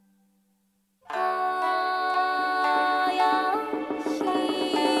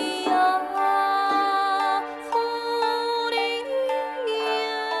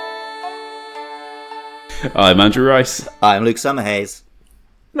I'm Andrew Rice. I'm Luke Summerhays.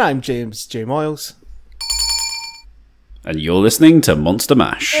 And I'm James J. Moyles. And you're listening to Monster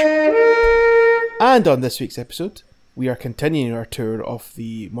Mash. And on this week's episode, we are continuing our tour of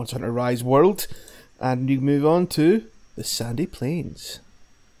the Monster Hunter Rise world, and we move on to the Sandy Plains.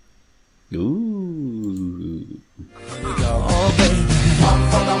 Ooh. Here we go. Oh, baby. One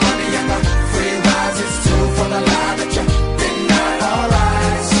for the money and the free rises. Two for the lie that you deny. All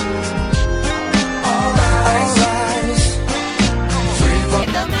rise. All rise. Three for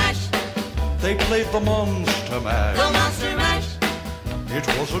The mash, They played the Monster Mash. the monster mash. It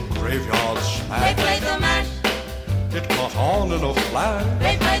was a graveyard They smash. played the mash, It caught on in a flash.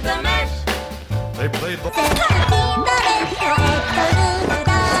 they played the mash. They played the...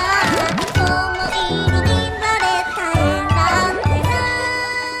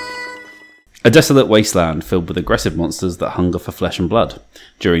 A desolate wasteland filled with aggressive monsters that hunger for flesh and blood.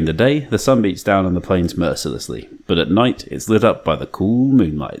 During the day, the sun beats down on the plains mercilessly, but at night, it's lit up by the cool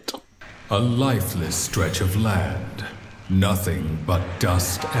moonlight. A lifeless stretch of land, nothing but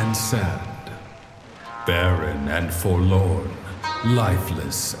dust and sand. Barren and forlorn,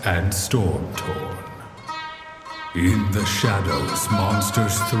 lifeless and storm-torn. In the shadows,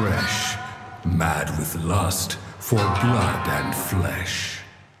 monsters thresh, mad with lust for blood and flesh.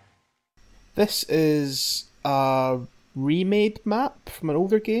 This is a remade map from an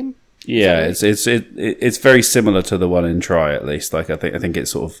older game. Yeah, it's very similar to the one in Try, at least. Like I think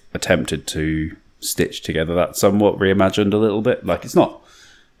it's sort of attempted to stitch together that somewhat reimagined a little bit. Like it's not,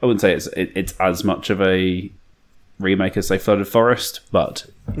 I wouldn't say it's as much of a remake as say Flooded Forest, but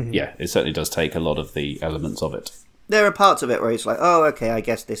yeah, it certainly does take a lot of the elements of it. There are parts of it where it's like, oh, okay, I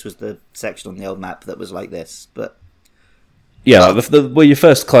guess this was the section on the old map that was like this, but... Yeah, like where you're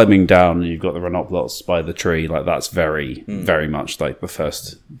first climbing down and you've got the Renoplots by the tree, like that's very much like the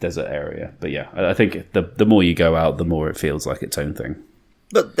first desert area. But yeah, I think the more you go out, the more it feels like its own thing.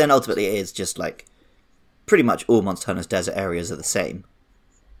 But then ultimately it is just like, pretty much all Monster Hunter's desert areas are the same.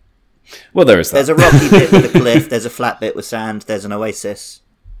 Well, there is that. There's a rocky bit with a cliff, there's a flat bit with sand, there's an oasis.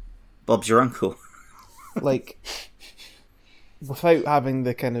 Bob's your uncle. Like, without having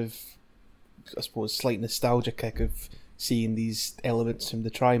the kind of, I suppose, slight nostalgia kick of seeing these elements from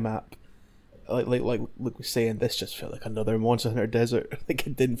the Try map, like Luke was saying, this just felt like another Monster Hunter desert. Like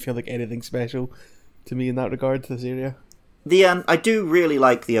it didn't feel like anything special to me in that regard, to this area. I do really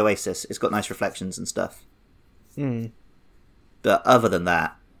like the oasis. It's got nice reflections and stuff. But other than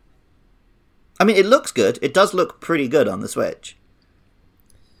that, I mean, it looks good. It does look pretty good on the Switch.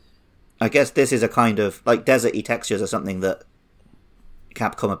 I guess this is a kind of, like, desert-y textures are something that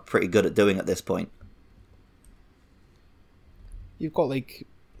Capcom are pretty good at doing at this point. You've got, like,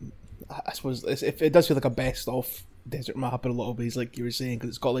 I suppose, it does feel like a best-of desert map in a lot of ways, like you were saying, because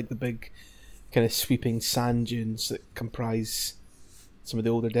it's got, like, the big kind of sweeping sand dunes that comprise some of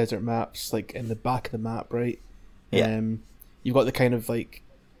the older desert maps, like, in the back of the map, right? Yeah. You've got the kind of, like,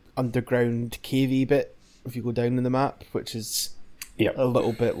 underground cavey bit if you go down in the map, which is a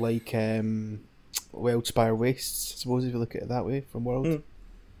little bit like Wildspire Wastes, I suppose, if you look at it that way, from World.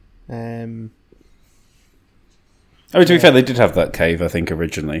 I mean, to be fair, they did have that cave, I think,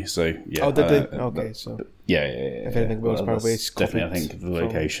 originally. So yeah. Oh, did they? Okay, so Yeah. if anything, Wildspire Wastes definitely, I think, the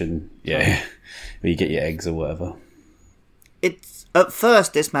location. Yeah, where you get your eggs or whatever. It's at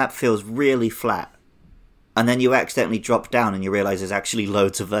first, this map feels really flat. And then you accidentally drop down and you realise there's actually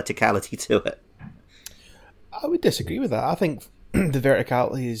loads of verticality to it. I would disagree with that. I think the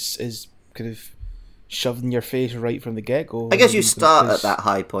verticality is kind of shoved in your face right from the get-go. I guess you start at that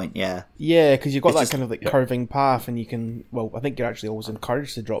high point, yeah. Yeah, because you've got It's that just- kind of like curving path, and you can. Well, I think you're actually always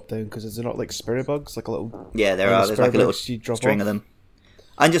encouraged to drop down because they're not like spirit bugs, like a little. Yeah, there little are. There's like a spirit little bugs you drop string off. of them.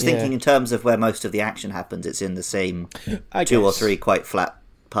 I'm just thinking Yeah. in terms of where most of the action happens, it's in the same I two or guess. three quite flat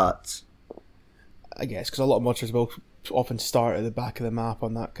parts. I guess because a lot of monsters will often start at the back of the map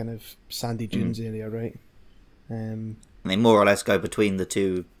on that kind of sandy dunes area, right? And they more or less go between the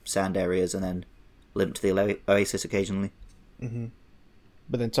two sand areas and then limp to the oasis occasionally.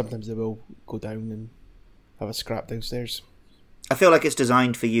 But then sometimes they will go down and have a scrap downstairs. I feel like it's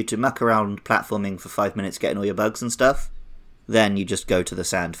designed for you to muck around platforming for 5 minutes, getting all your bugs and stuff. Then you just go to the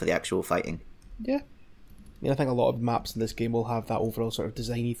sand for the actual fighting. Yeah. I mean, I think a lot of maps in this game will have that overall sort of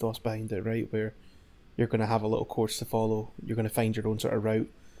design ethos behind it, right? Where you're going to have a little course to follow. You're going to find your own sort of route.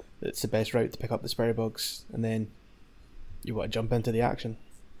 That's the best route to pick up the spirit bugs. And then you want to jump into the action.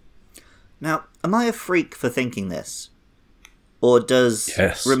 Now, am I a freak for thinking this? Or does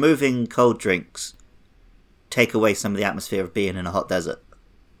Yes. removing cold drinks take away some of the atmosphere of being in a hot desert?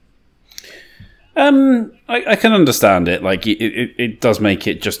 I can understand it. Like it does make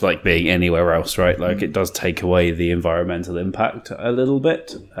it just like being anywhere else, right? Like it does take away the environmental impact a little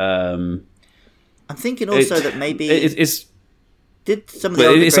bit. I'm thinking also that maybe it's did some of the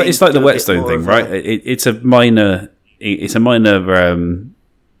older it's games like the do a bit whetstone more thing, of right? It's a minor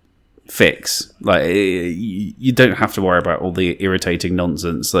fix. Like you don't have to worry about all the irritating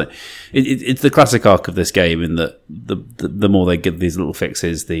nonsense. Like it's the classic arc of this game, in that the more they give these little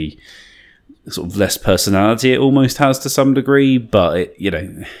fixes, the sort of less personality it almost has to some degree. But you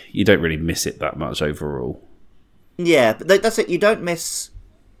don't really miss it that much overall. Yeah, but that's it. You don't miss.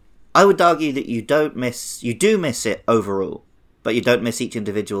 I would argue that you do miss it overall, but you don't miss each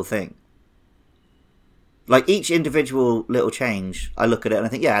individual thing. Like, each individual little change, I look at it and I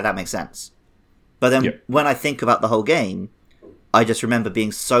think, yeah, that makes sense. But then when I think about the whole game, I just remember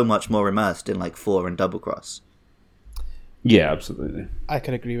being so much more immersed in, like, 4 and Double Cross. Yeah, absolutely. I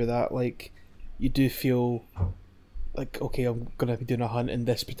can agree with that. Like, you do feel like, okay, I'm going to be doing a hunt in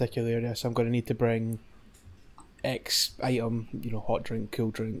this particular area, so I'm going to need to bring X item, hot drink,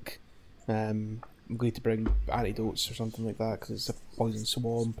 cool drink. I'm going to bring antidotes or something like that, because it's a poison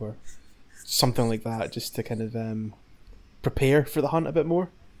swamp or something like that, just to kind of prepare for the hunt a bit more.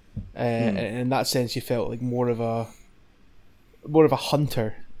 And in that sense, you felt like more of a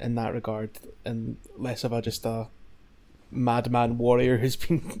hunter in that regard, and less of just a madman warrior who's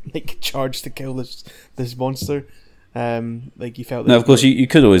been like charged to kill this monster. Like you felt. Now, of course, you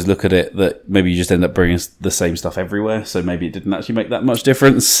could always look at it that maybe you just end up bringing the same stuff everywhere, so maybe it didn't actually make that much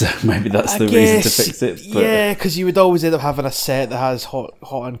difference. Maybe that's the reason to fix it. But yeah, because you would always end up having a set that has hot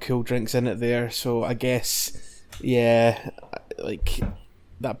and cool drinks in it there. So I guess, yeah, like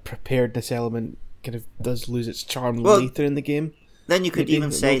that preparedness element kind of does lose its charm later in the game. Then you could even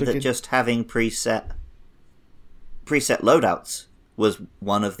say that just having preset loadouts was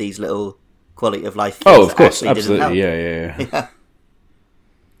one of these little quality of life. Oh, of course, absolutely, yeah.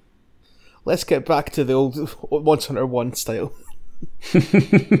 Let's get back to the old Monster Hunter 1 style.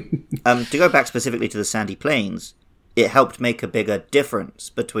 To go back specifically to the sandy plains, it helped make a bigger difference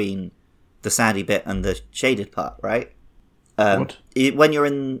between the sandy bit and the shaded part, right? When you're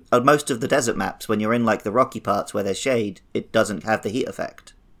in most of the desert maps, when you're in like the rocky parts where there's shade, it doesn't have the heat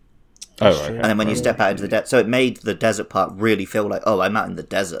effect. Oh, right. And then when you step out into the desert, so it made the desert part really feel like, oh, I'm out in the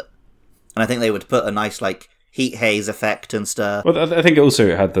desert. And I think they would put a nice like heat haze effect and stuff. Well, I think also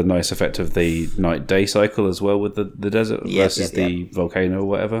it had the nice effect of the night-day cycle as well with the desert versus the volcano or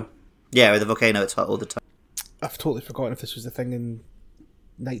whatever. Yeah, with the volcano, it's hot all the time. I've totally forgotten if this was the thing in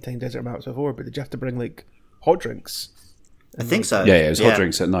nighttime desert maps before, but did you have to bring like hot drinks? I think so. Yeah, it was hot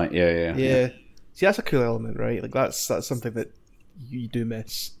drinks at night. Yeah. See, that's a cool element, right? Like that's something that you do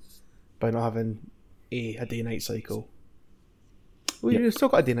miss by not having a day-night cycle. Well, you've still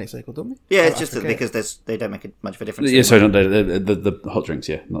got a day-night cycle, don't we? Yeah, it's just that because they don't make much of a difference. Yeah, sorry, the hot drinks,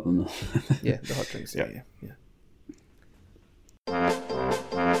 yeah. Not yeah, the hot drinks, yeah.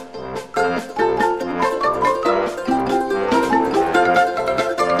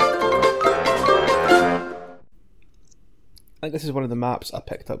 I think this is one of the maps I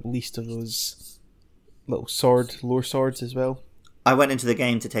picked up least of those little lure swords as well. I went into the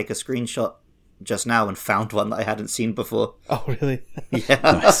game to take a screenshot just now and found one that I hadn't seen before. Oh, really? Yeah.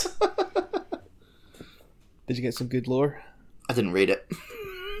 Nice. Did you get some good lore? I didn't read it.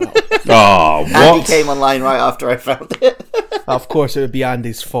 Oh, what? Andy came online right after I found it. Of course, it would be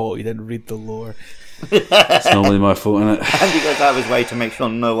Andy's fault. He didn't read the lore. It's normally my fault, isn't it? Andy goes out of his way to make sure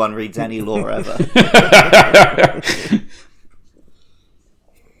no one reads any lore ever.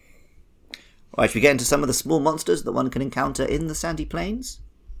 Right, should we get into some of the small monsters that one can encounter in the sandy plains?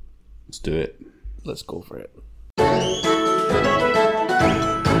 Let's do it. Let's go for it.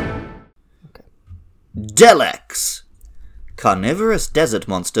 Okay. Delex. Carnivorous desert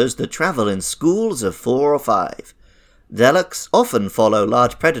monsters that travel in schools of 4 or 5. Delex often follow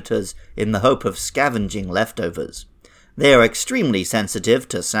large predators in the hope of scavenging leftovers. They are extremely sensitive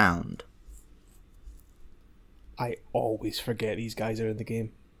to sound. I always forget these guys are in the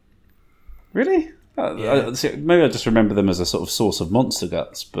game. Really? Yeah. Maybe I just remember them as a sort of source of monster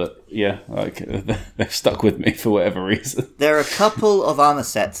guts, but yeah, like they've stuck with me for whatever reason. There are a couple of armor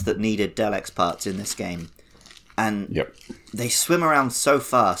sets that needed Delex parts in this game, and they swim around so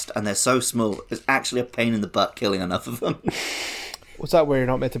fast and they're so small, it's actually a pain in the butt killing enough of them. Was that where you're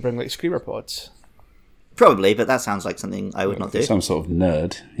not meant to bring like screamer pods? Probably, but that sounds like something I would not do. Some sort of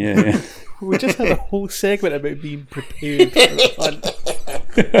nerd. Yeah. We just had a whole segment about being prepared for the hunt.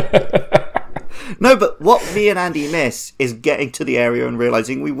 No, but what me and Andy miss is getting to the area and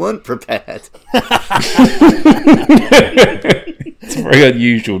realising we weren't prepared. It's a very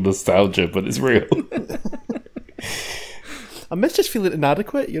unusual nostalgia, but it's real. I miss just feeling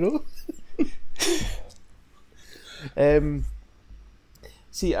inadequate, you know.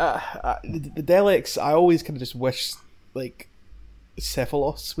 See, the Daleks, I always kind of just wish like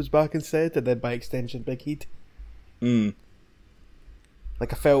Cephalos was back instead, and then by extension, Big Heat.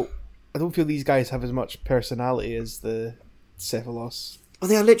 Like I don't feel these guys have as much personality as the Cephalos. Well,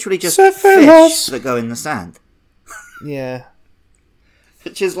 they are literally just Cephalos. fish that go in the sand. Yeah.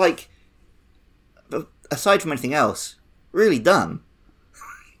 Which is like, aside from anything else, really dumb.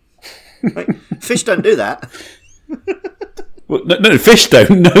 Like, fish don't do that. Well, no, fish don't.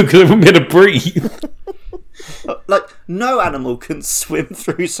 No, because they won't be able to breathe. Like, no animal can swim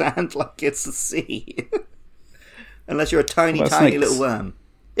through sand like it's the sea. Unless you're a tiny, What about tiny snakes? little worm.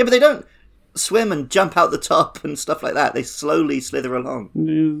 Yeah, but they don't swim and jump out the top and stuff like that. They slowly slither along.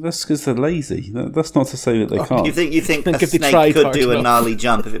 That's because they're lazy. That's not to say that they can't. You think Think a if they snake tried could hard do a enough. gnarly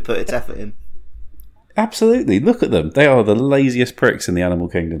jump if it put its effort in? Absolutely. Look at them. They are the laziest pricks in the animal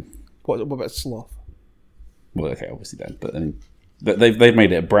kingdom. What about sloth? Well, okay, obviously don't. But I mean, they've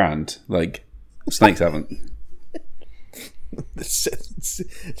made it a brand. Like snakes haven't.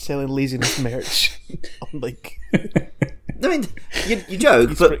 Selling laziness merch. I'm like, I mean, you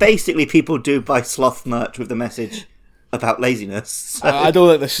joke, but basically people do buy sloth merch with the message about laziness. So. I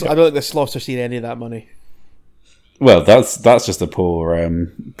don't think the sloths are seeing any of that money. Well, that's just a poor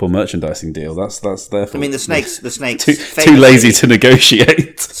merchandising deal. That's their fault. I mean, the snakes too famously- lazy to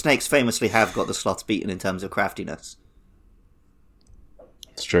negotiate. Snakes famously have got the sloths beaten in terms of craftiness.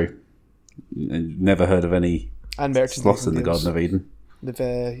 It's true. Never heard of any And merchandising sloths in the deals. Garden of Eden.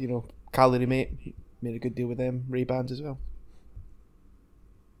 They've, Calorie Mate he made a good deal with them. Ray-Bans as well.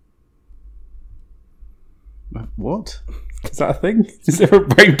 What? Is that a thing? Is there a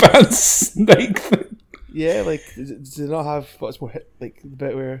Ray-Ban snake thing? Yeah, like does it not have what's more like the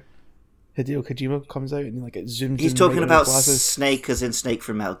bit where Hideo Kojima comes out and like it zooms? He's in talking right on about the glasses? Snake as in Snake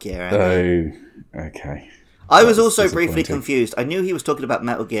from Metal Gear. Andy. Oh, okay. I was That's also briefly disappointing. confused. I knew he was talking about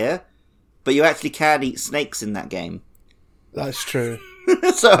Metal Gear, but you actually can eat snakes in that game. That's true.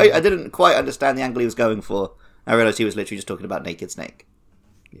 So I didn't quite understand the angle he was going for. I realised he was literally just talking about Naked Snake.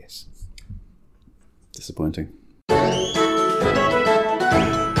 Yes. Disappointing.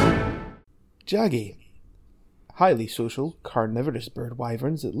 Jaggy. Highly social, carnivorous bird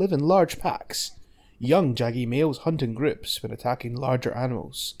wyverns that live in large packs. Young jaggy males hunt in groups when attacking larger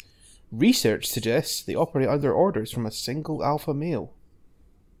animals. Research suggests they operate under orders from a single alpha male.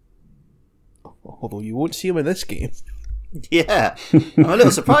 Although you won't see them in this game. Yeah. I'm a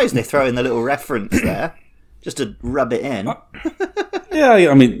little surprised they throw in the little reference there, just to rub it in. Yeah,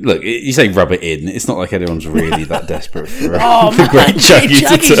 I mean, look, you say rub it in. It's not like anyone's really that desperate for Oh the man, great Jaggy to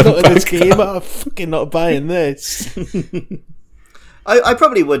Jaggy's turn not in this back game. up. I'm fucking not buying this. I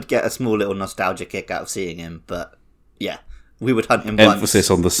probably would get a small little nostalgia kick out of seeing him, but yeah, we would hunt him Emphasis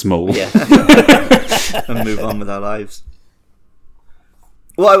on the small. once. Yeah. And move on with our lives.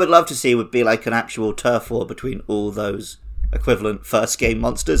 What I would love to see would be like an actual turf war between all those equivalent first game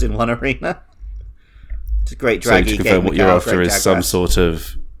monsters in one arena. It's a great So draggy to confirm, game. what you're after is some sort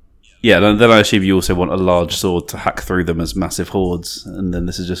of... Yeah, then I assume you also want a large sword to hack through them as massive hordes, and then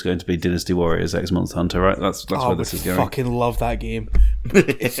this is just going to be Dynasty Warriors X Monster Hunter, right? That's I where would this is going. fucking love that game.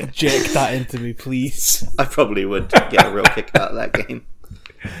 Inject that into me, please. I probably would get a real kick out of that game.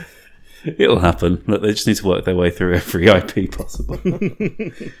 It'll happen. Look, they just need to work their way through every IP possible.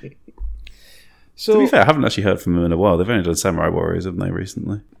 So, To be fair, I haven't actually heard from them in a while. They've only done Samurai Warriors, haven't they,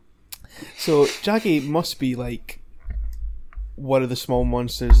 recently? So Jaggy must be like one of the small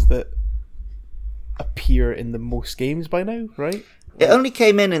monsters that appear in the most games by now, right? It only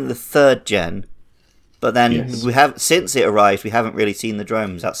came in the third gen, but then Yes. we have since it arrived, we haven't really seen the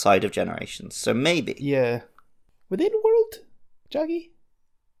drones outside of Generations. So maybe. Yeah. Within World, Jaggy?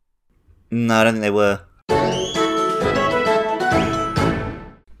 No, I don't think they were.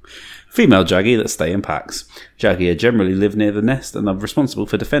 Female Jaggy that stay in packs. Jaggy generally live near the nest and are responsible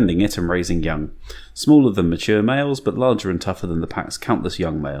for defending it and raising young. Smaller than mature males, but larger and tougher than the pack's countless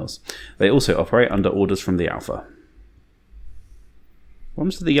young males. They also operate under orders from the alpha. What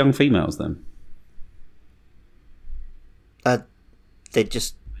happens to the young females then? They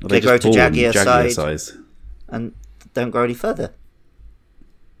just Are they grow just to born Jaggier size size? and don't grow any further.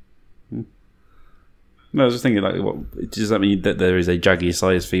 No, I was just thinking, like, what does that mean that there is a Jaggy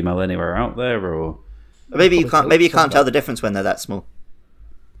sized female anywhere out there, or? Or maybe you can't. Maybe you can't something tell the difference when they're that small.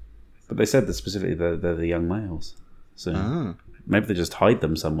 But they said that specifically they're the young males, so Ah. maybe they just hide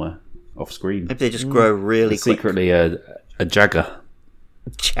them somewhere off screen. Maybe they just grow really quick. Secretly a Jagger.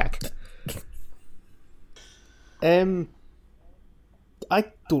 Jack. I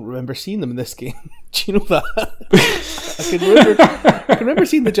don't remember seeing them in this game. Do you know that? I can remember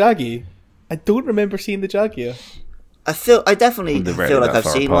seeing the Jaggy. I don't remember seeing the Jagia. I definitely They're feel really like that I've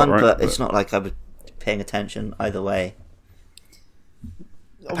far seen apart, one, right? but it's not like I was paying attention either way.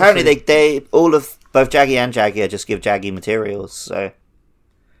 Apparently, they all of both Jaggy and Jagia just give Jaggy materials, so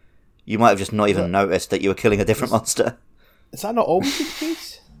you might have just not even noticed that you were killing a different monster. Is that not always the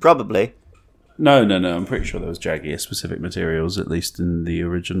case? Probably. No. I'm pretty sure there was Jagia specific materials, at least in the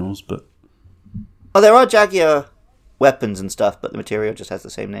originals. But Oh, there are Jagia weapons and stuff, but the material just has the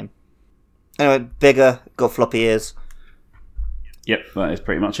same name. Anyway, bigger, got floppy ears. yep, that is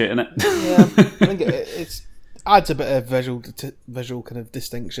pretty much it, isn't it? Yeah, I think it's adds a bit of visual kind of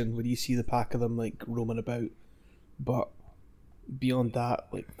distinction when you see the pack of them like roaming about. But beyond that,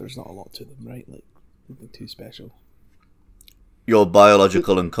 like, there's not a lot to them, right? Like, nothing too special. Your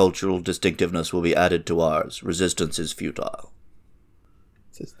biological and cultural distinctiveness will be added to ours. Resistance is futile.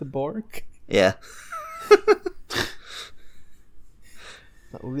 Is this the Borg? Yeah.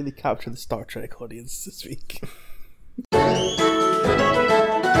 That will really capture the Star Trek audience this week.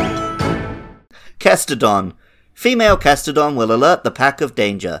 Kestodon. Female Kestodon will alert the pack of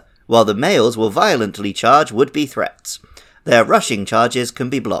danger, while the males will violently charge would-be threats. Their rushing charges can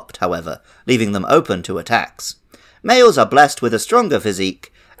be blocked, however, leaving them open to attacks. Males are blessed with a stronger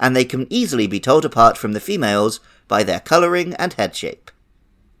physique, and they can easily be told apart from the females by their colouring and head shape.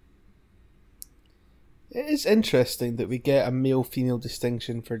 It is interesting that we get a male-female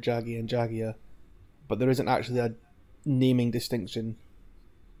distinction for Jaggy and Jagia, but there isn't actually a naming distinction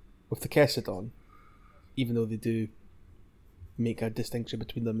with the Kestodon, even though they do make a distinction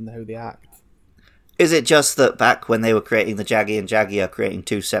between them and how they act. Is it just that back when they were creating the Jaggy and Jagia, creating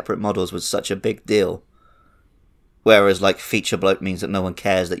two separate models was such a big deal? Whereas, like, feature bloat means that no one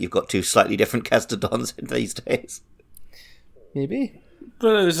cares that you've got two slightly different Kestodons in these days. Maybe.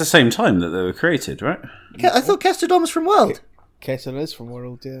 But it was the same time that they were created, right? I thought Kestodon was from World. Kestodon is from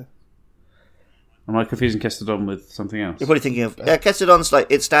World, yeah. Am I confusing Kestodon with something else? You're probably thinking of... Kestodon's like,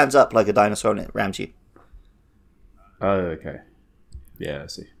 it stands up like a dinosaur and it rams you. Oh, okay. Yeah, I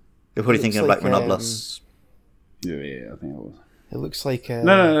see. You're probably Looks thinking of like like, Renoblos. Yeah, I think it was. It looks like...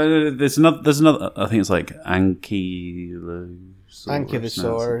 No, there's another. I think it's like Ankylosaur.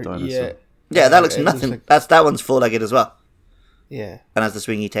 Ankylosaur, dinosaur. yeah. Yeah, that looks it looks nothing. like- That one's four-legged as well. Yeah. And has the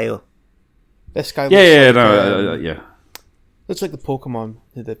swingy tail. This guy looks Yeah. looks like the Pokemon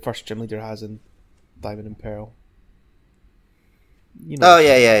that the first gym leader has in Diamond and Pearl. You know, Oh,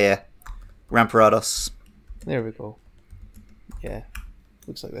 yeah. Ramparados. there we go. Yeah,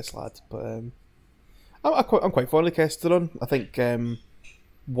 looks like this lad. But I'm quite fond of Kestodon. I think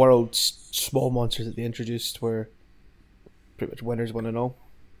World's small monsters that they introduced were pretty much winners, one and all.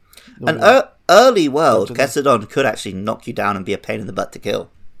 An No, early world, Don't do that. Kestodon could actually knock you down and be a pain in the butt to kill.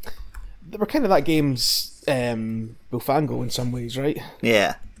 they were kind of that game's Bullfango in some ways, right?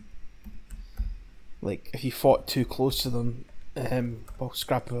 Yeah. Like, if you fought too close to them,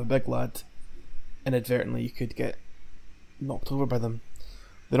 scrap of a big lad, inadvertently you could get knocked over by them.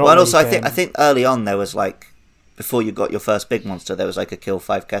 They're not Well, and also, like, I think early on there was like, before you got your first big monster, there was like a kill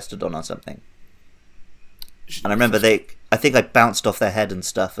 5 Kestodon or something. And I remember I think I bounced off their head and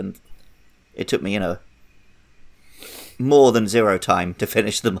stuff, and it took me, more than 0 time to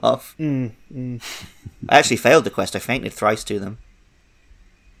finish them off. I actually failed the quest. I fainted thrice to them.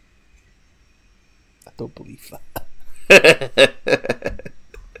 I don't believe that.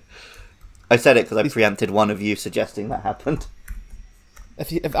 I said it because I preempted one of you suggesting that happened.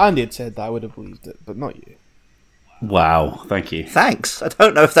 If Andy had said that, I would have believed it, but not you. Wow, thank you. Thanks. I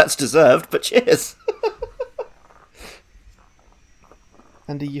don't know if that's deserved, but cheers.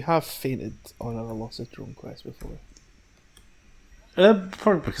 Andy, you have fainted on a Velocitron quest before.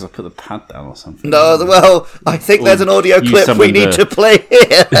 Probably because I put the pad down or something. No, well, I think there's an audio you clip we summoned need a- to play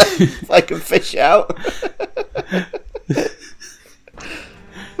here. If I can fish out.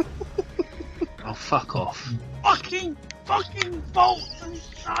 Oh, fuck off. Fucking bolts and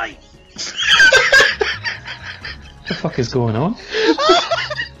sights! What the fuck is going on?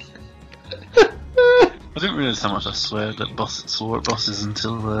 I didn't realise how much I swore at bosses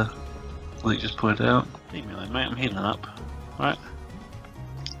until Luke just pointed out. Leave me alone, mate, I'm healing up. Right?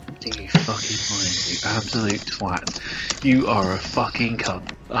 You fucking mind, you absolute twat. You are a fucking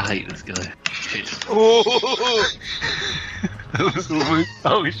cunt. I hate this guy. Shit. Oh! That was almost,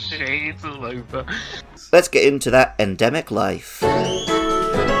 oh shit, it's all over. Let's get into that endemic life.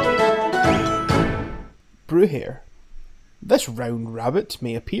 Brewhair. This round rabbit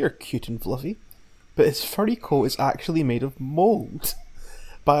may appear cute and fluffy, but its furry coat is actually made of mould.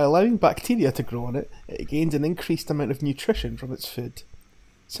 By allowing bacteria to grow on it, it gains an increased amount of nutrition from its food.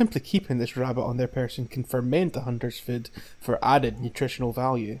 Simply keeping this rabbit on their person can ferment the hunter's food for added nutritional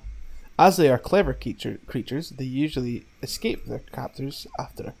value. As they are clever creatures, they usually escape their captors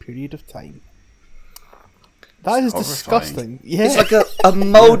after a period of time. That is horrifying. disgusting. Yeah. It's like a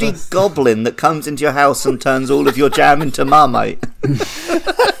mouldy goblin that comes into your house and turns all of your jam into Marmite.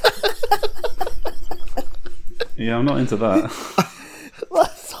 Yeah, I'm not into that.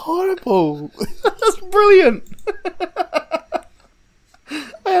 That's horrible. That's brilliant.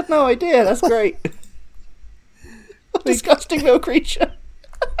 I had no idea. That's great. What a disgusting little creature.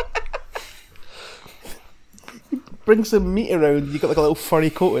 Bring some meat around, you got like a little furry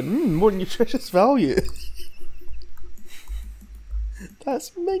coating. More nutritious value. That's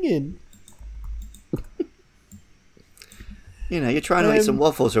minging. You know, you're trying to eat some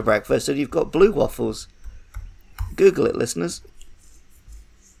waffles for breakfast and you've got blue waffles. Google it, listeners.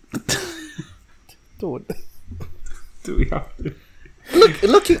 Don't. Do we have to?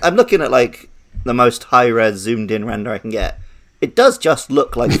 I'm looking at like the most high-res zoomed-in render I can get. It does just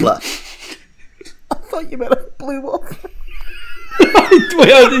look like fluff. I thought you meant a blue waffle.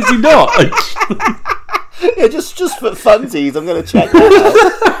 Wait, is he not? Yeah, just for funsies, I'm going to check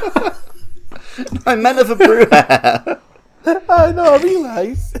that out. I meant it for brew hair. I know, I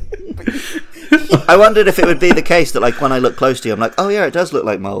realise. I wondered if it would be the case that, like, when I look close to you, I'm like, oh yeah, it does look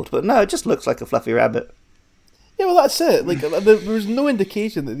like mould. But no, it just looks like a fluffy rabbit. Yeah, well, that's it. Like, there was no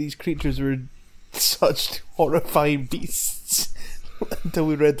indication that these creatures were such horrifying beasts until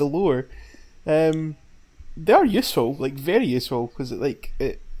we read the lore. They are useful, like very useful, because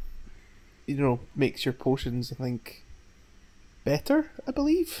it makes your potions, I think, better. I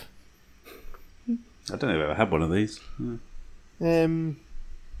believe. I don't know if I've ever had one of these.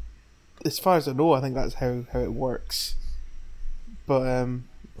 As far as I know, I think that's how it works. But I'm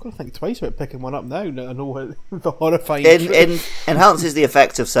going to think twice about picking one up now that I know what the horrifying enhances the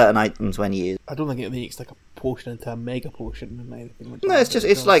effect of certain items when you use. I don't think it makes like a potion into a mega potion or anything like that. No,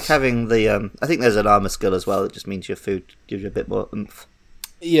 it's like having the I think there's an armor skill as well. It just means your food gives you a bit more oomph.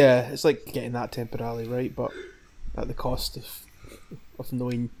 Yeah, it's like getting that temporarily, right? But at the cost of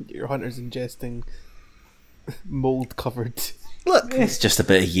knowing your hunter's ingesting mold covered. Look, It's just a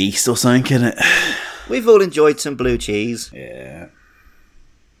bit of yeast or something, isn't it? we've all enjoyed some blue cheese. Yeah.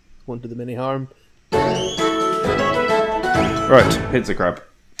 Won't do them any harm. Right, pizza crab.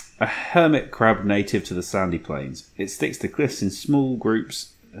 A hermit crab native to the sandy plains. It sticks to cliffs in small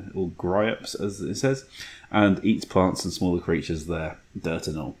groups, or gryops as it says, and eats plants and smaller creatures there, dirt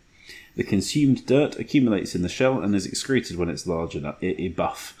and all. The consumed dirt accumulates in the shell and is excreted when it's large enough.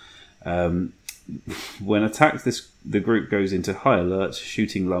 Buff. When attacked, the group goes into high alert,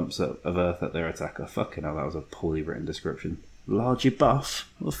 shooting lumps of earth at their attacker. Fucking hell, that was a poorly written description. Largy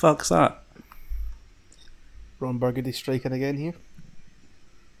buff? What the fuck's that? Ron Burgundy striking again here.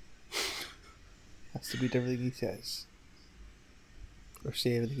 Has to read everything he says. Or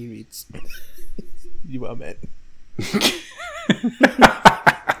say everything he reads. You know what I meant.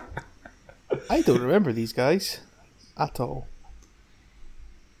 I don't remember these guys at all.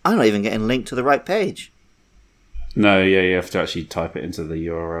 I'm not even getting linked to the right page. No, yeah, you have to actually type it into the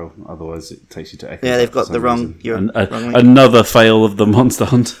URL, otherwise it takes you to Echo. Yeah, they've got the wrong. Wrong link. Another fail of the Monster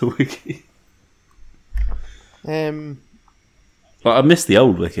Hunter wiki. But I missed the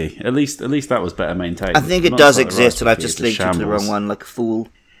old wiki. At least that was better maintained. I think it does exist, and I've just linked it to the wrong one, like a fool.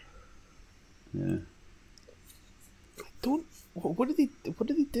 Yeah. Don't. What did he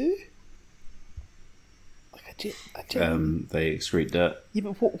do? Like they excrete dirt. Yeah,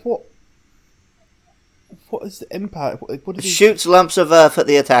 but what is the impact? Like, what did he Shoots lumps of earth at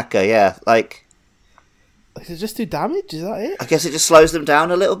the attacker. Yeah, like. Does it just do damage? Is that it? I guess it just slows them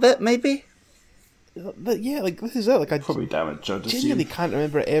down a little bit, maybe. Yeah, like this is it. Like I Probably damage. I genuinely can't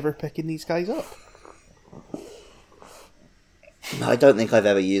remember ever picking these guys up. No, I don't think I've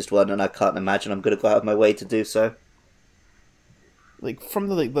ever used one, and I can't imagine I'm going to go out of my way to do so. Like from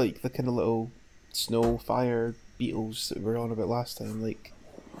the the kind of little snow fire beetles that we were on about last time, like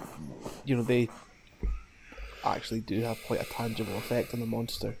they actually do have quite a tangible effect on the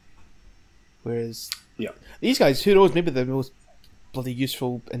monster. Whereas these guys, who knows, maybe they're the most bloody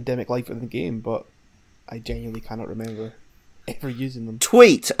useful endemic life in the game, but I genuinely cannot remember ever using them.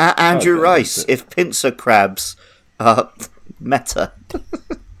 Tweet at Andrew Rice if pincer crabs are meta.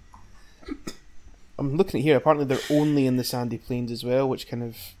 I'm looking at here, apparently they're only in the sandy plains as well, which kind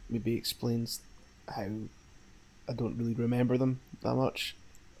of maybe explains how I don't really remember them that much.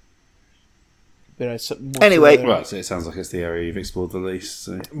 Whereas anyway, right, so it sounds like it's the area you've explored the least.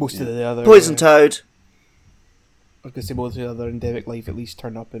 So, most of the other poison toad. I was going to say most of the other endemic life at least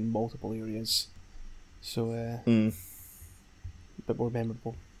turn up in multiple areas. So, but bit more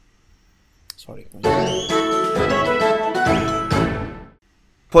memorable. Sorry.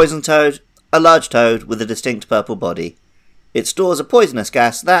 Poison toad, a large toad with a distinct purple body. It stores a poisonous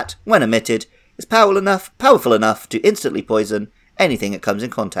gas that, when emitted, is powerful enough to instantly poison anything it comes in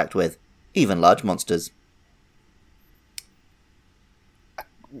contact with, even large monsters.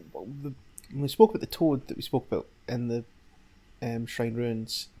 When we spoke about the toad that we spoke about in the Shrine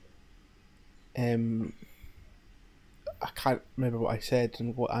Ruins, I can't remember what I said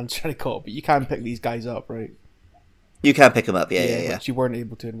and what answer I got, but you can pick these guys up, right? You can pick them up, yeah. Which you weren't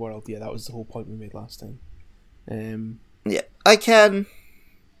able to in World. Yeah, that was the whole point we made last time. Yeah, I can.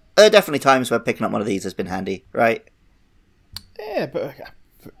 There are definitely times where picking up one of these has been handy, right? Yeah, but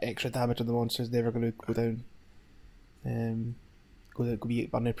extra damage on the monster is never going to go down. Go be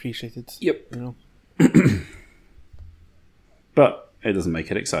unappreciated. Yep. You know. But it doesn't make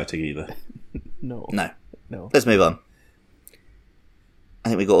it exciting either. No. Let's move on. I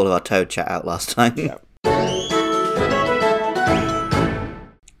think we got all of our toad chat out last time. Yeah.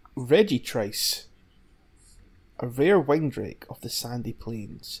 Regitrice, a rare wingdrake of the sandy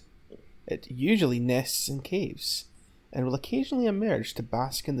plains. It usually nests in caves and will occasionally emerge to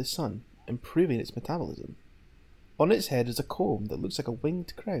bask in the sun, improving its metabolism. On its head is a comb that looks like a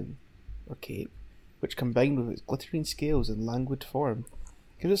winged crown, or cape, which combined with its glittering scales and languid form,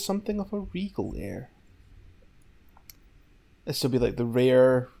 gives it something of a regal air. This will be like the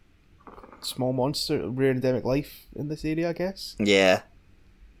rare small monster, rare endemic life in this area, I guess. Yeah.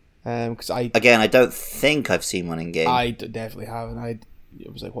 Because I don't think I've seen one in game. definitely haven't.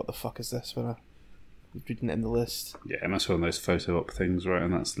 It was like, what the fuck is this when I was reading it in the list? Yeah, and that's one of those photo op things, right?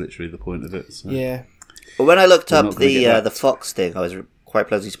 And that's literally the point of it. So. Yeah. Well, when I looked We're up not gonna get the fox thing, I was quite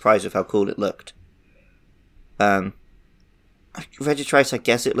pleasantly surprised with how cool it looked. Regitrice, I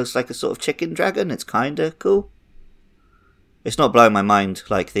guess it looks like a sort of chicken dragon. It's kind of cool. It's not blowing my mind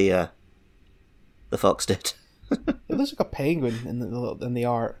like the fox did. It looks like a penguin in the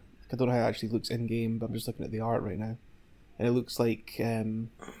art. I don't know how it actually looks in game, but I'm just looking at the art right now, and it looks like again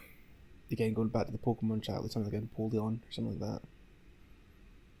going back to the Pokemon chat, it sounds like Empoleon or something like that.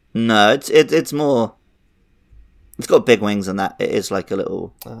 No, it's more. It's got big wings and that. It is like a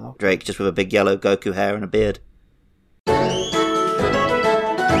little drake, just with a big yellow Goku hair and a beard.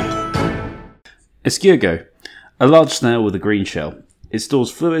 Escargot, a large snail with a green shell. It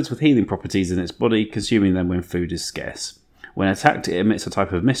stores fluids with healing properties in its body, consuming them when food is scarce. When attacked, it emits a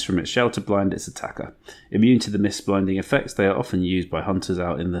type of mist from its shell to blind its attacker. Immune to the mist blinding effects, they are often used by hunters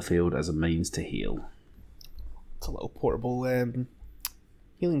out in the field as a means to heal. It's a little portable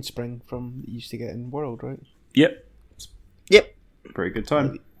healing spring from that you used to get in World, right? Yep. Pretty good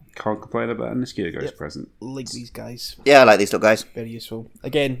time. Can't complain about an Escargot's present. Like these guys. Yeah, I like these little guys. Very useful.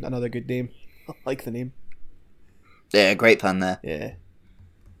 Again, another good name. I like the name. Yeah, great pun there. Yeah.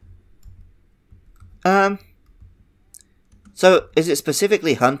 So, is it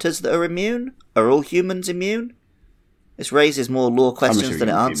specifically hunters that are immune? Are all humans immune? This raises more lore questions than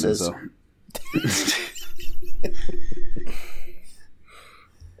it answers.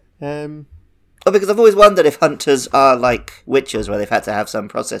 Because I've always wondered if hunters are like witchers, where they've had to have some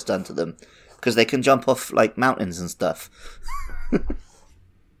process done to them, because they can jump off like mountains and stuff.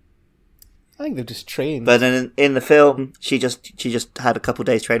 I think they're just trained. But in the film, she just had a couple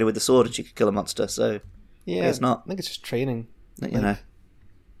days training with the sword, and she could kill a monster. So yeah, it's not. I think it's just training. You know,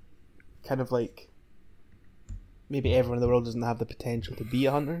 kind of like maybe everyone in the world doesn't have the potential to be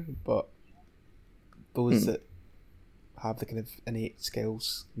a hunter, but those that have the kind of innate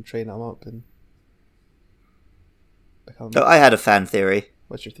skills can train them up and become. So I had a fan theory.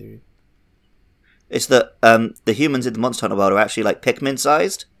 What's your theory? It's that the humans in the Monster Hunter world are actually like Pikmin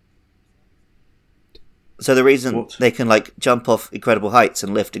sized. So the reason they can like jump off incredible heights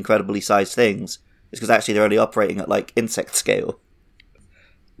and lift incredibly sized things is because actually they're only operating at like insect scale.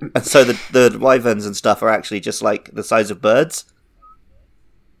 And so the wyverns and stuff are actually just like the size of birds.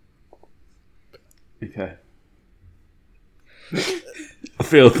 Okay. I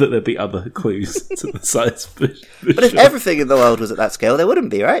feel that there'd be other clues to the size. But if everything in the world was at that scale, there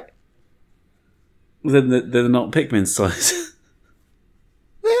wouldn't be, right? Then they're not Pikmin size.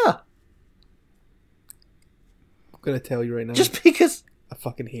 They are. I'm going to tell you right now. Just because... I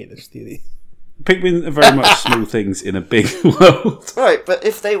fucking hate this theory. Pikmin are very much small things in a big world. Right, but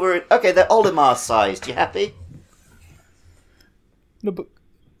if they were... Okay, they're Olimar sized. You happy? No, but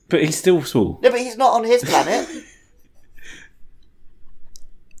he's still small. No, but he's not on his planet.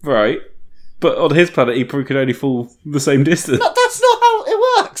 Right. But on his planet, he probably could only fall the same distance. No, that's not how it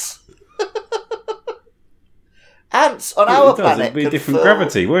works. Ants on our planet It'd be a can different fall,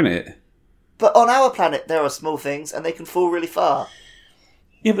 gravity, won't it? But on our planet, there are small things, and they can fall really far.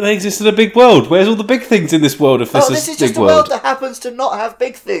 Yeah, but they exist in a big world. Where's all the big things in this world if this This is is just big a world world? that happens to not have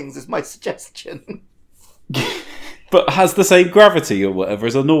big things, is my suggestion. But has the same gravity or whatever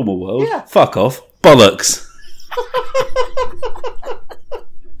as a normal world? Yeah. Fuck off. Bollocks.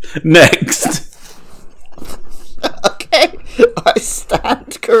 Next. Okay, I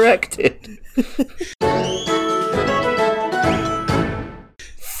stand corrected.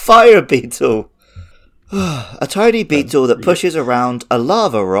 Fire beetle. A tiny beetle that pushes around a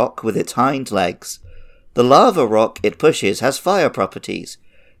lava rock with its hind legs. The lava rock it pushes has fire properties,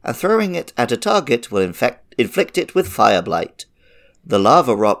 and throwing it at a target will inflict it with fire blight. The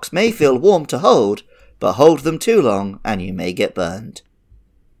lava rocks may feel warm to hold, but hold them too long and you may get burned.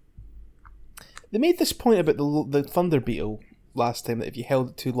 They made this point about the thunder beetle last time, that if you held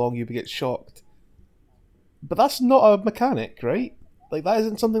it too long you would get shocked. But that's not a mechanic, right? Like, that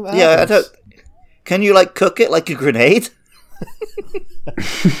isn't something that Yeah, I happens. don't... Can you, cook it like a grenade?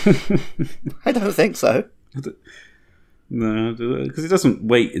 I don't think so. No, because it doesn't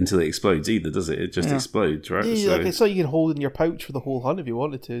wait until it explodes either, does it? It just explodes, right? Yeah, it's like you can hold in your pouch for the whole hunt if you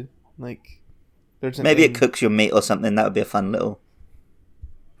wanted to. Like, Maybe it cooks your meat or something. That would be a fun little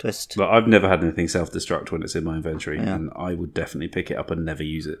twist. But I've never had anything self-destruct when it's in my inventory, Yeah. and I would definitely pick it up and never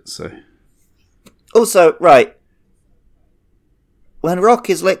use it. So Also, right. When rock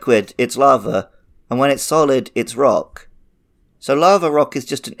is liquid, it's lava, and when it's solid, it's rock. So lava rock is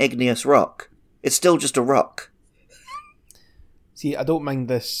just an igneous rock. It's still just a rock. See, I don't mind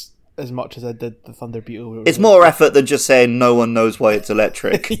this as much as I did the thunder beetle. It's more effort than just saying no one knows why it's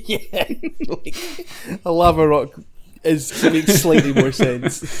electric. Yeah, like, a lava rock makes slightly more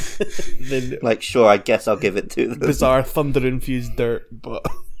sense than Sure, I guess I'll give it to them. bizarre thunder-infused dirt, but...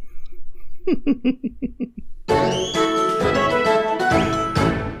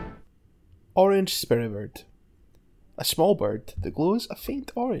 Orange Spiribird. A small bird that glows a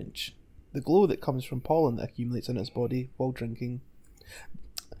faint orange. The glow that comes from pollen that accumulates in its body while drinking...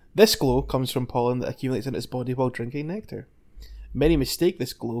 This glow comes from pollen that accumulates in its body while drinking nectar. Many mistake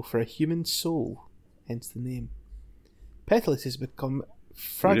this glow for a human soul, hence the name. Petalace has become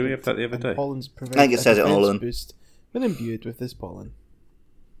fragile, we have that the other day? pollens prevent I think it a says it on all of defense them. boost when imbued with this pollen.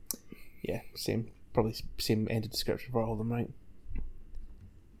 Yeah, probably same end of description for all of them, right?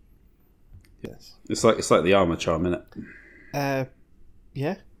 Yes. it's like the armor charm, innit?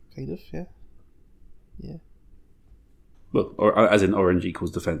 Yeah, kind of, yeah. Well, or as in orange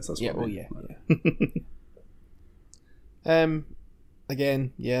equals defense. That's Yeah, what I oh mean. yeah.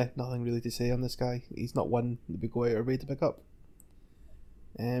 Again, yeah, nothing really to say on this guy. He's not one that we go out our way to pick up.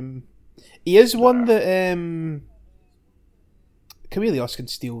 He is one that Chameleos can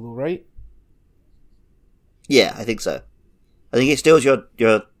steal though, right? Yeah, I think so. I think it steals your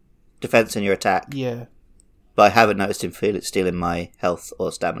defense and your attack, Yeah. but I haven't noticed him stealing my health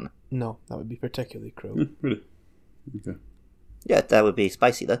or stamina. No, that would be particularly cruel. Really? Okay. Yeah, that would be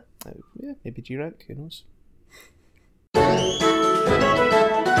spicy though. Yeah, maybe G-Rank, who knows?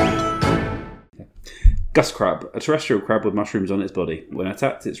 Gust crab, a terrestrial crab with mushrooms on its body. When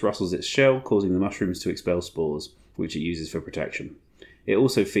attacked, it rustles its shell, causing the mushrooms to expel spores, which it uses for protection. It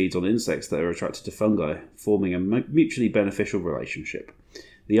also feeds on insects that are attracted to fungi, forming a mutually beneficial relationship.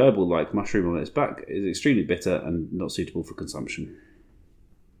 The eyeball-like mushroom on its back is extremely bitter and not suitable for consumption.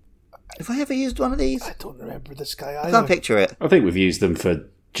 Have I ever used one of these? I don't remember this guy I either. can't picture it. I think we've used them for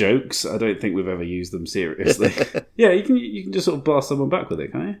jokes. I don't think we've ever used them seriously. Yeah, you can just sort of blast someone back with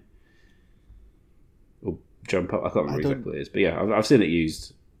it, can't you? Or jump up. I can't remember exactly what it is, but yeah, I've seen it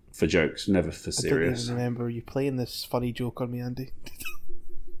used for jokes, never for I don't serious. even remember you playing this funny joke on me, Andy.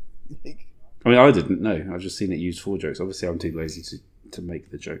 I mean, I didn't know. I've just seen it used for jokes. Obviously, I'm too lazy to make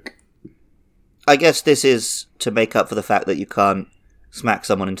the joke. I guess this is to make up for the fact that you can't smack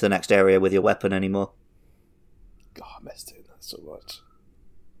someone into the next area with your weapon anymore. God, I missed doing that so much.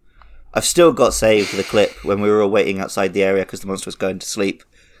 I've still got saved the clip when we were all waiting outside the area because the monster was going to sleep.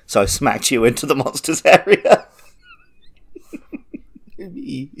 So I smacked you into the monster's area.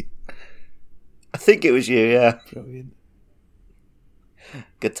 Me. I think it was you, yeah. Brilliant.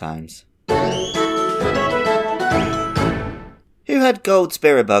 Good times. Who had gold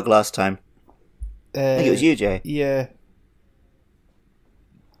spirit bug last time? I think it was you, Jay. Yeah.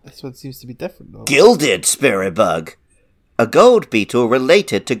 This one seems to be different though. Gilded spirit bug. A gold beetle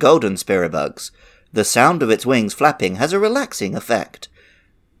related to golden spirit bugs. The sound of its wings flapping has a relaxing effect.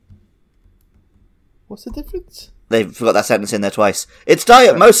 What's the difference? They've got that sentence in there twice. Its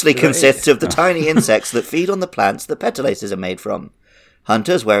diet mostly consists of the tiny insects that feed on the plants that petalaces are made from.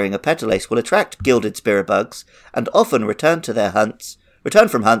 Hunters wearing a petalace will attract gilded spirit bugs and often return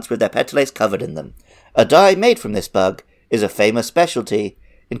from hunts with their petalace covered in them. A dye made from this bug is a famous specialty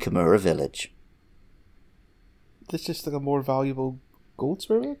in Kimura Village. That's just like a more valuable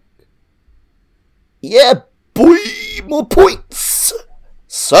goldsmith. Yeah, boy, more points.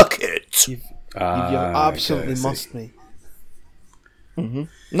 Suck it. You've absolutely must me.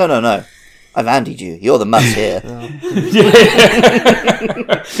 No. I've Andy'd you. You're the must here.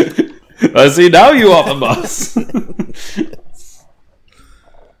 I see, now you are the boss.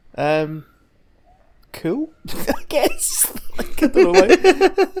 Cool. I guess. Like, I don't know why.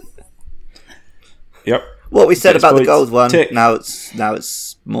 Yep. What we said 6 about the points. gold one, Tick. now it's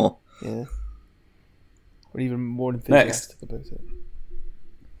more. Yeah. We're even more enthusiastic about it.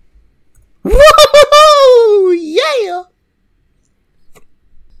 Woo! Yeah!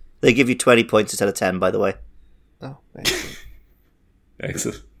 They give you 20 points instead of 10, by the way. Oh, excellent.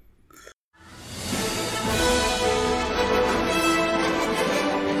 Excellent.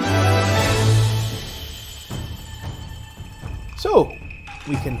 So,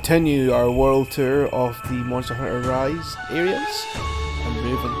 we continue our world tour of the Monster Hunter Rise areas and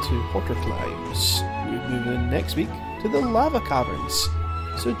move into hotter climes. We're moving next week to the lava caverns,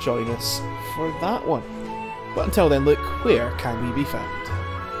 so join us for that one. But until then, look, where can we be found?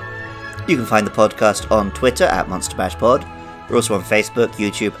 You can find the podcast on Twitter at Monster Mash Pod. We're also on Facebook,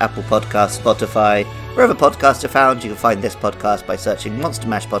 YouTube, Apple Podcasts, Spotify. Wherever podcasts are found, you can find this podcast by searching Monster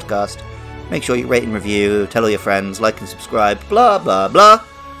Mash Podcast. Make sure you rate and review, tell all your friends, like and subscribe, blah, blah, blah.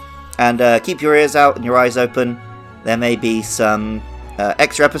 And keep your ears out and your eyes open. There may be some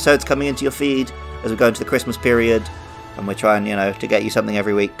extra episodes coming into your feed as we go into the Christmas period. And we're trying, to get you something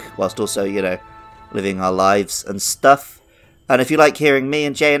every week, whilst also, living our lives and stuff. And if you like hearing me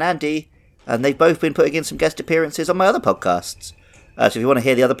and Jay and Andy, and they've both been putting in some guest appearances on my other podcasts. So if you want to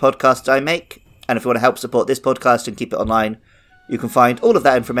hear the other podcasts I make, and if you want to help support this podcast and keep it online, you can find all of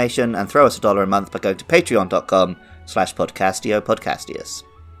that information and throw us $1 a month by going to patreon.com/podcastio-podcastius.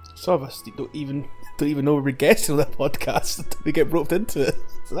 Some of us don't even know we're guests on that podcast until we get roped into it.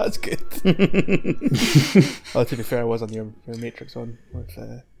 So that's good. Well, to be fair, I was on your Matrix on with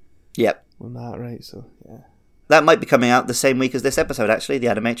Yep. on that, right? So yeah. That might be coming out the same week as this episode, actually, the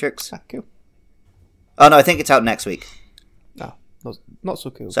Animatrix. Ah, cool. Oh no, I think it's out next week. No, not so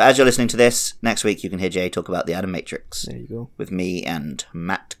cool. So as you're listening to this, next week you can hear Jay talk about the Animatrix. There you go. With me and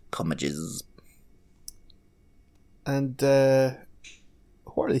Matt Commages. And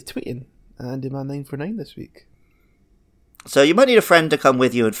what are they tweeting? AndyMan949 this week. So you might need a friend to come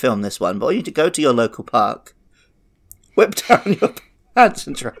with you and film this one, but all you need to go to your local park, whip down your pants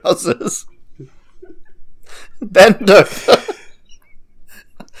and trousers, bend over,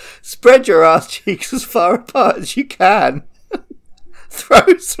 spread your ass cheeks as far apart as you can,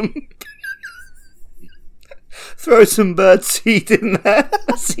 throw some bird seed in there,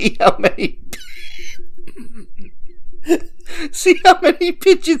 see how many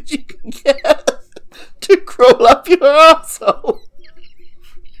pigeons you can get to crawl up your arsehole.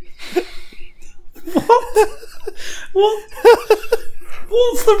 What?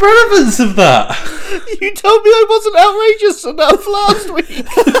 What's the relevance of that? You told me I wasn't outrageous enough last week.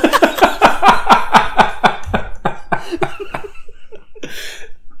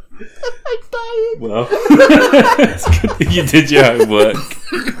 I'm dying. Well, it's good that you did your homework.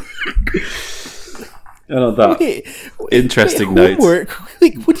 And on that interesting note. Homework?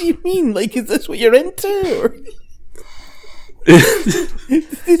 Like, what do you mean? Like, is this what you're into? Or...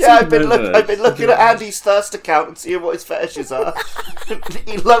 Yeah, I've been looking at Andy's thirst account and seeing what his fetishes are.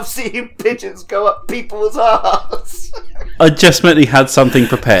 He loves seeing pigeons go up people's arse. I just meant he had something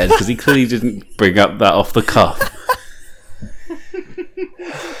prepared because he clearly didn't bring up that off the cuff.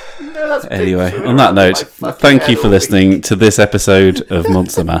 No, that's Anyway, big on that note, my fucking thank you head for all listening to this episode of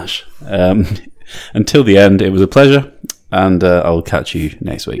Monster Mash. Until the end, it was a pleasure, and I'll catch you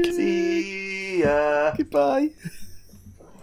next week. week. See ya. Goodbye.